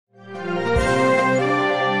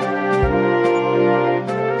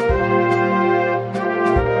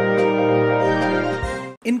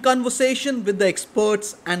conversation with the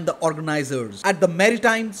experts and the organizers at the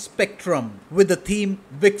Maritime Spectrum with the theme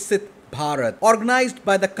Viksit Bharat, organized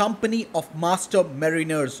by the Company of Master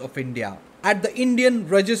Mariners of India at the Indian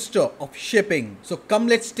Register of Shipping. So come,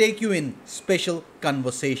 let's take you in special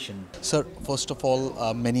conversation. Sir, first of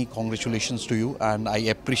all, many congratulations to you, and I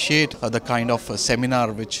appreciate the kind of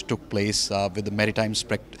seminar which took place with the Maritime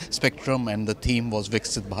Spectrum, and the theme was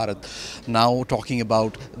Viksit Bharat. Now talking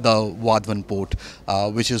about the Vadhavan port,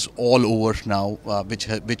 which is all over now,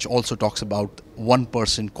 which also talks about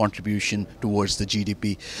 1% contribution towards the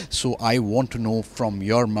GDP. So I want to know from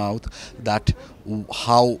your mouth that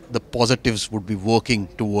how the positives would be working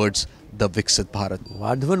towards the Viksit Bharat.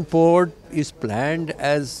 Vadhavan port is planned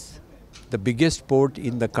as the biggest port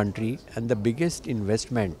in the country and the biggest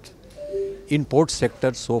investment in port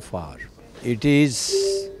sector so far. It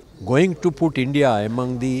is going to put India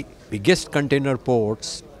among the biggest container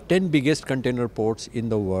ports, 10 biggest container ports in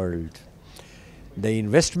the world. The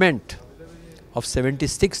investment of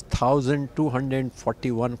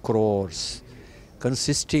 76,241 crores,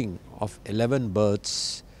 consisting of 11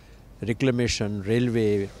 berths, reclamation,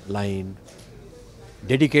 railway line,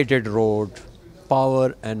 dedicated road,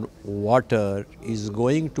 power and water, is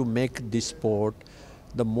going to make this port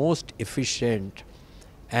the most efficient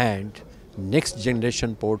and next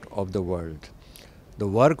generation port of the world. The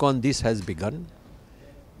work on this has begun.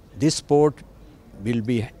 This port will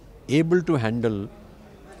be able to handle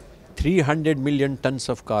 300 million tons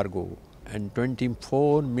of cargo and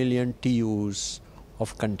 24 million TEUs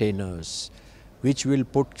of containers, which will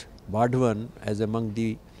put Vadhavan as among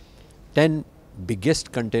the 10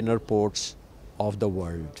 biggest container ports of the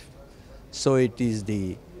world. So it is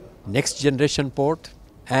the next generation port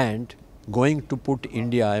and going to put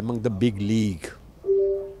India among the big league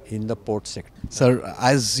in the port sector. Sir,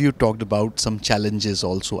 as you talked about some challenges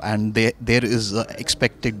also, and there is an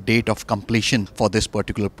expected date of completion for this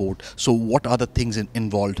particular port. So what are the things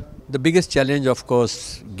involved? The biggest challenge, of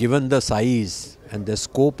course, given the size and the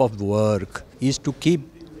scope of work, is to keep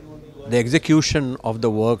the execution of the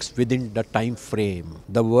works within the time frame.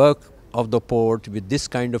 The work of the port with this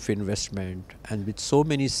kind of investment and with so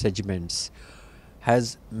many segments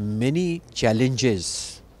has many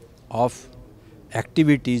challenges of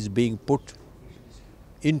activities being put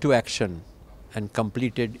into action and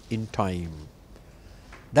completed in time.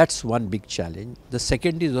 That's one big challenge. The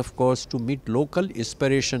second is, of course, to meet local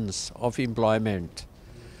aspirations of employment,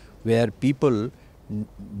 where people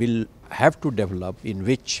will have to develop, in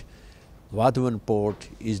which Vadhavan port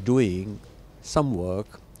is doing some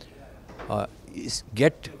work,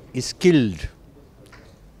 get skilled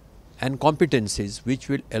and competencies which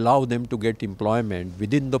will allow them to get employment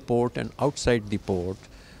within the port and outside the port,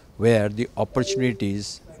 where the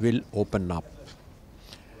opportunities will open up.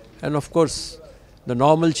 And of course, the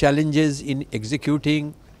normal challenges in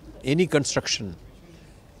executing any construction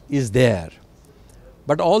is there.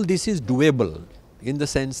 But all this is doable, in the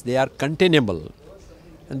sense they are containable.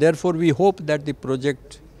 And therefore we hope that the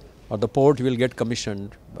project or the port will get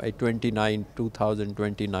commissioned by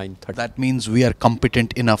 2029, 30. That means we are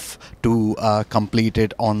competent enough to complete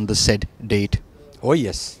it on the said date. Oh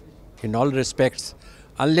yes, in all respects,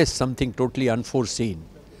 unless something totally unforeseen,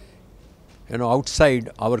 outside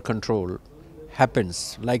our control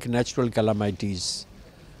happens, like natural calamities,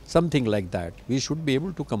 something like that, we should be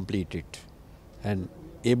able to complete it and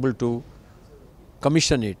able to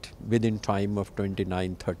commission it within time of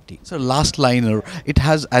 29-30. So last liner, it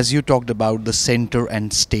has, as you talked about the center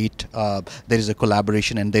and state, there is a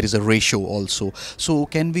collaboration and there is a ratio also. So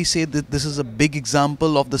can we say that this is a big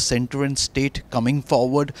example of the center and state coming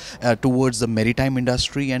forward towards the maritime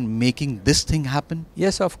industry and making this thing happen?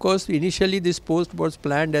 Yes, of course. Initially this post was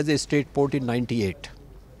planned as a state port in 98.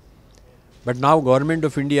 But now Government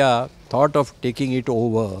of India thought of taking it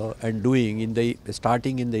over and doing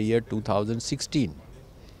starting in the year 2016.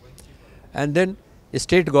 And then the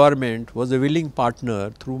state government was a willing partner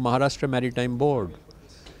through Maharashtra Maritime Board.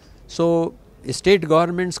 So state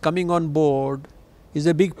governments coming on board is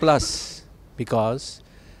a big plus, because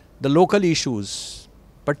the local issues,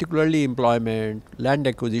 particularly employment, land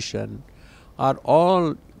acquisition, are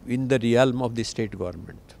all in the realm of the state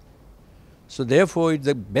government. So therefore, it's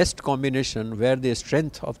the best combination where the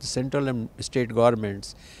strength of the central and state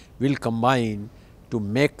governments will combine to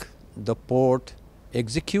make the port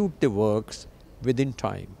execute the works within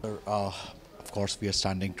time. Of course, we are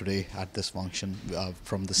standing today at this function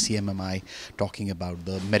from the CMMI, talking about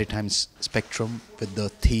the Maritime Spectrum with the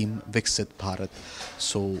theme Viksit Bharat.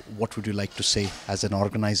 So what would you like to say as an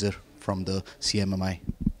organizer from the CMMI?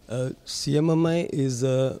 CMMI is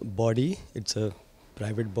a body, it's a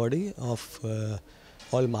private body of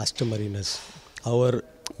all master mariners. Our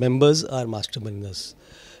members are master mariners.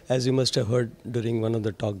 As you must have heard during one of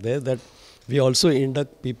the talk there, that we also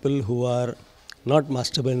induct people who are not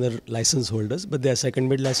master mariner license holders, but they are second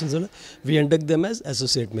mate license holder. We induct them as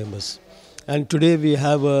associate members. And today we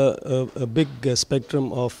have a big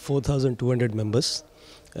spectrum of 4,200 members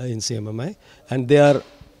in CMMI, and they are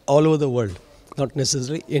all over the world, not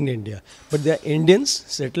necessarily in India, but they are Indians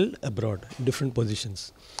settled abroad in different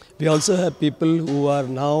positions. We also have people who are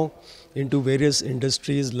now into various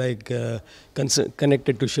industries like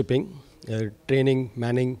connected to shipping, training,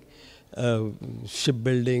 manning,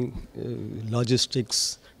 shipbuilding,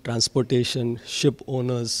 logistics, transportation, ship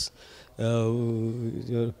owners,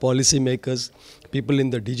 policy makers, people in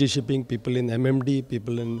the DG shipping, people in MMD,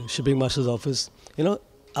 people in shipping master's office.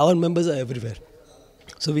 Our members are everywhere.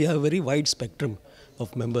 So we have a very wide spectrum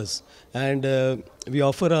of members, and we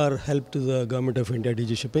offer our help to the Government of India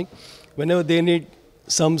DG shipping. Whenever they need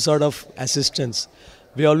some sort of assistance,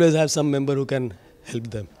 we always have some member who can help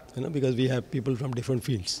them, because we have people from different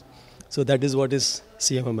fields. So that is what is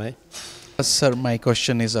CMMI. Sir, my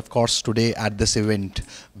question is, of course, today at this event,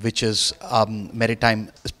 which is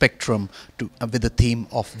Maritime Spectrum with the theme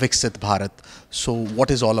of Viksit Bharat. So what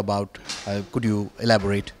is all about? Could you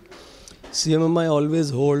elaborate? CMMI always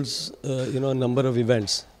holds a number of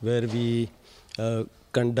events where we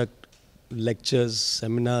conduct lectures,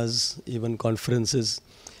 seminars, even conferences,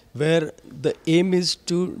 where the aim is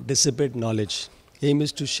to dissipate knowledge. Aim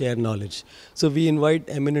is to share knowledge. So we invite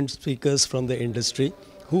eminent speakers from the industry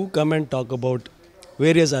who come and talk about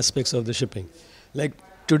various aspects of the shipping. Like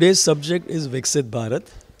today's subject is Viksit Bharat.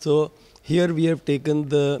 So here we have taken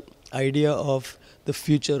the idea of the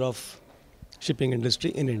future of shipping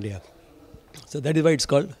industry in India. So that is why it's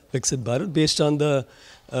called Viksit Bharat, based on the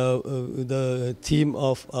theme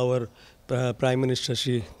of our Prime Minister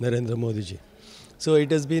Shri Narendra Modi ji. So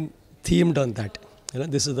it has been themed on that.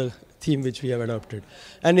 This is the theme which we have adopted.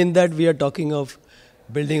 And in that we are talking of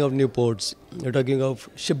building of new ports. We're talking of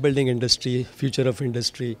shipbuilding industry, future of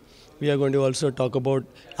industry. We are going to also talk about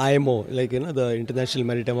IMO, like the International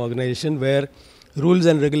Maritime Organization, where rules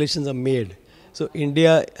and regulations are made. So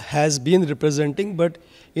India has been representing, but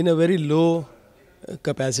in a very low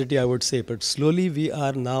capacity, I would say. But slowly we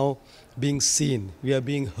are now being seen, we are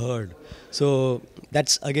being heard. So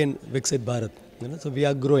that's again Viksit Bharat. So we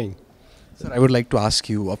are growing. Sir, I would like to ask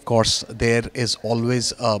you, of course, there is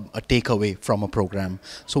always a takeaway from a program.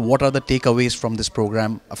 So what are the takeaways from this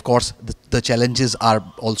program? Of course, the challenges are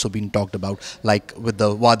also being talked about, like with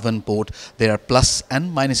the Vadhavan port, there are plus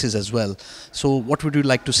and minuses as well. So what would you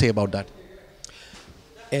like to say about that?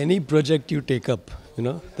 Any project you take up,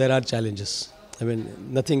 there are challenges. I mean,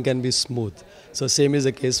 nothing can be smooth. So same is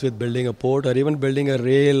the case with building a port or even building a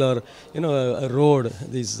rail or, a road,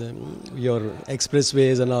 these your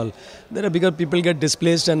expressways and all. There are because people get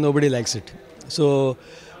displaced and nobody likes it. So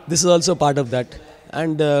this is also part of that.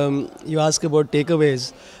 And you ask about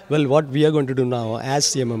takeaways. Well, what we are going to do now as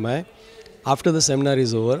CMMI, after the seminar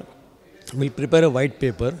is over, we'll prepare a white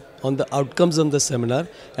paper on the outcomes of the seminar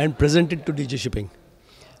and present it to DG Shipping.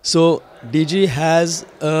 So DG has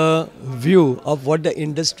a view of what the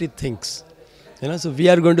industry thinks. So we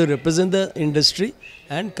are going to represent the industry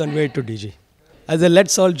and convey it to DG.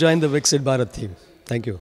 Let's all join the Viksit Bharat theme. Thank you.